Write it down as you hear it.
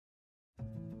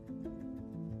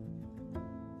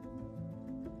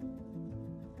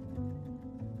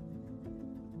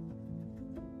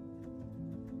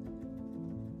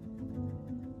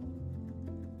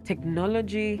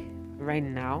Technology right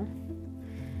now,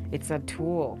 it's a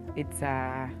tool, it's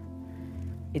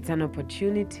an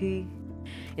opportunity.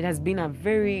 It has been a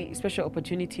very special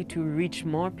opportunity to reach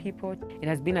more people. It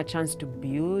has been a chance to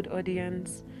build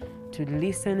audience, to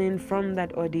listen in from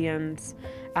that audience,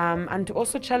 and to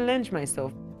also challenge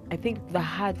myself. I think the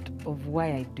heart of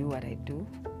why I do what I do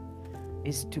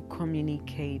is to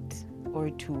communicate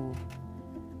or to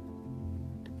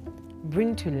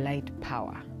bring to light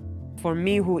power. For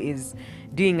me, who is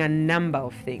doing a number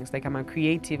of things, like I'm a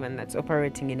creative and that's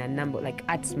operating in a number, like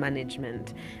arts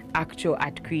management, actual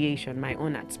art creation, my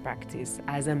own arts practice.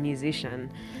 As a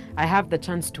musician, I have the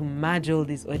chance to merge all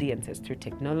these audiences through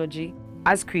technology.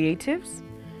 As creatives,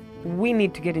 we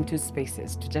need to get into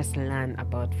spaces to just learn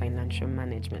about financial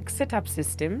management, set up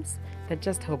systems that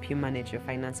just help you manage your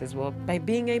finances well by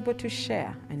being able to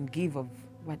share and give of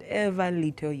whatever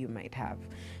little you might have.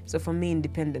 So for me,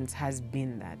 independence has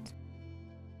been that.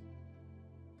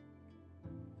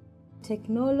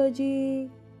 Technology,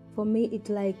 for me,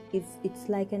 it's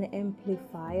like an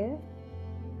amplifier,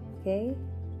 okay?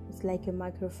 It's like a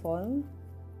microphone,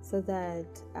 so that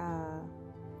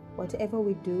whatever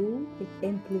we do, it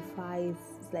amplifies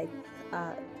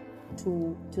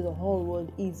to the whole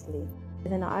world easily.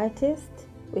 As an artist,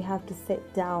 we have to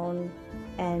sit down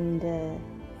and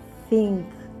think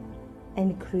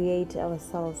and create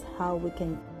ourselves how we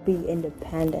can be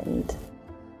independent.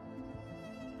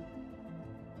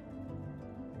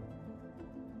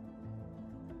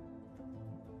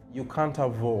 You can't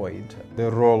avoid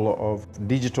the role of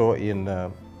digital in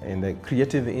the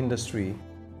creative industry.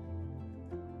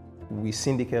 We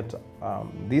syndicate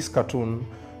this cartoon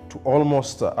to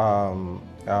almost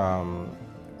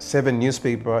 7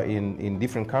 newspapers in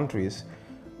different countries.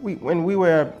 When we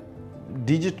were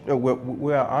digital, we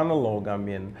were analog. I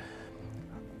mean,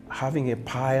 having a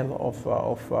pile of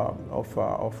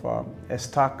a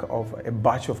stack of a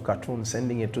batch of cartoons,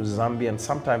 sending it to Zambia, and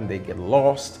sometimes they get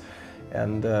lost.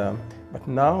 And but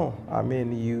now, I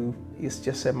mean, it's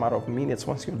just a matter of minutes.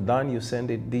 Once you're done, you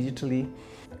send it digitally.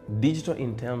 Digital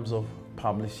in terms of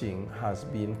publishing has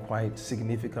been quite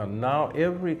significant. Now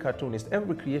every cartoonist,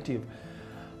 every creative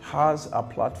has a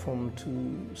platform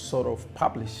to sort of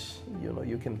publish. You know,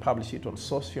 you can publish it on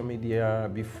social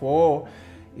media. Before,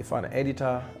 if an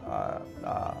editor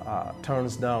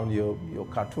turns down your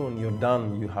cartoon, you're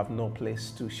done. You have no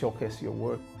place to showcase your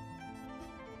work.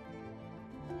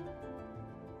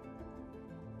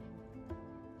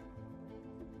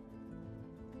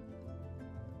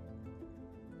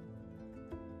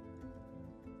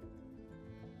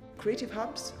 Creative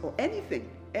hubs or anything,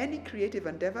 any creative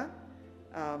endeavor,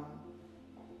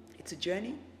 it's a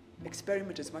journey.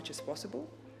 Experiment as much as possible,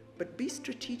 but be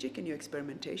strategic in your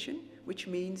experimentation, which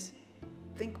means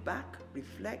think back,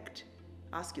 reflect,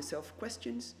 ask yourself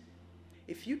questions.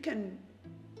 If you can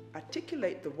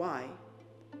articulate the why,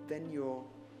 then you're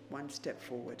one step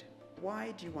forward.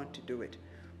 Why do you want to do it?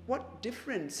 What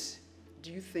difference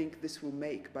do you think this will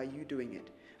make by you doing it?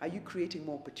 Are you creating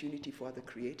more opportunity for other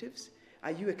creatives? Are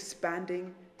you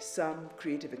expanding some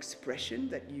creative expression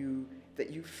that you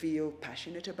feel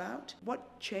passionate about?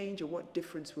 What change or what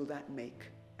difference will that make,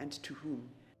 and to whom?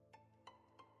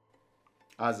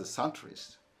 As a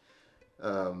centrist,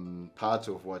 part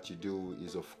of what you do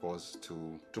is, of course,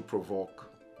 to provoke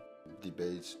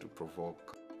debates, to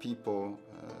provoke people,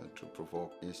 to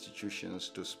provoke institutions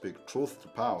to speak truth to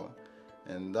power,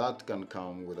 and that can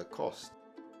come with a cost.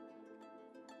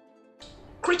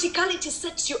 Criticality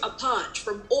sets you apart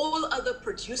from all other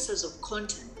producers of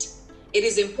content. It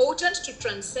is important to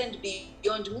transcend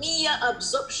beyond mere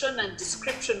absorption and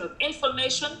description of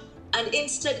information and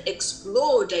instead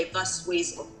explore diverse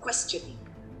ways of questioning.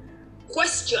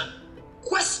 Question,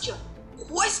 question,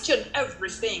 question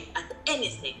everything and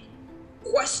anything.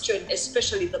 Question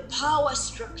especially the power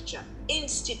structure,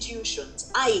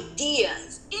 institutions,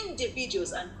 ideas,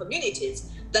 individuals, and communities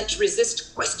that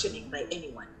resist questioning by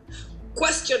anyone.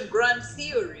 Question grand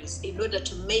theories in order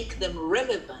to make them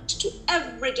relevant to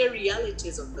everyday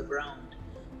realities on the ground.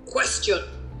 Question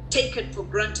taken for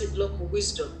granted local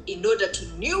wisdom in order to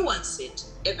nuance it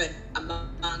even among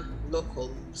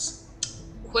locals.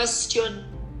 Question,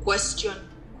 question,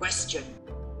 question.